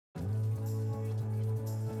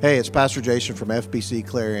Hey, it's Pastor Jason from FBC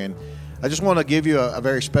Clarion. I just want to give you a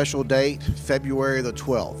very special date, February the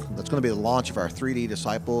 12th. That's going to be the launch of our 3D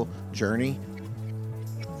Disciple journey.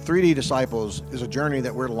 3D Disciples is a journey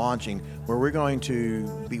that we're launching where we're going to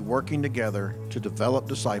be working together to develop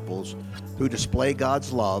disciples who display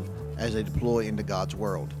God's love as they deploy into God's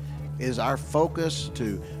world. It is our focus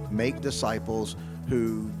to make disciples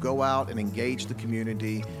who go out and engage the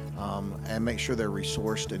community and make sure they're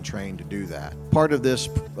resourced and trained to do that. Part of this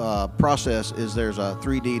process is there's a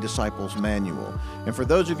 3D Disciples manual. And for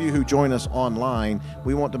those of you who join us online,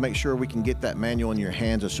 we want to make sure we can get that manual in your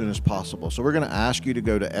hands as soon as possible. So we're going to ask you to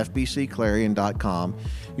go to fbcclarion.com.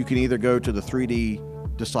 You can either go to the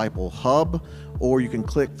 3D Disciple Hub, or you can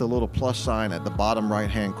click the little plus sign at the bottom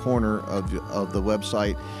right-hand corner of the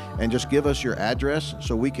website and just give us your address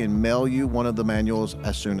so we can mail you one of the manuals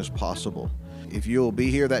as soon as possible. If you'll be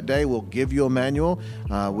here that day, we'll give you a manual.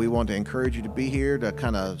 We want to encourage you to be here to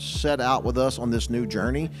kind of set out with us on this new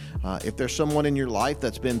journey. If there's someone in your life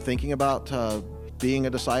that's been thinking about being a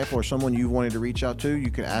disciple or someone you wanted to reach out to,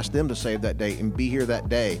 you can ask them to save that date and be here that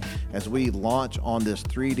day as we launch on this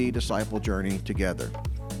 3D Disciple journey together.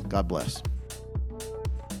 God bless.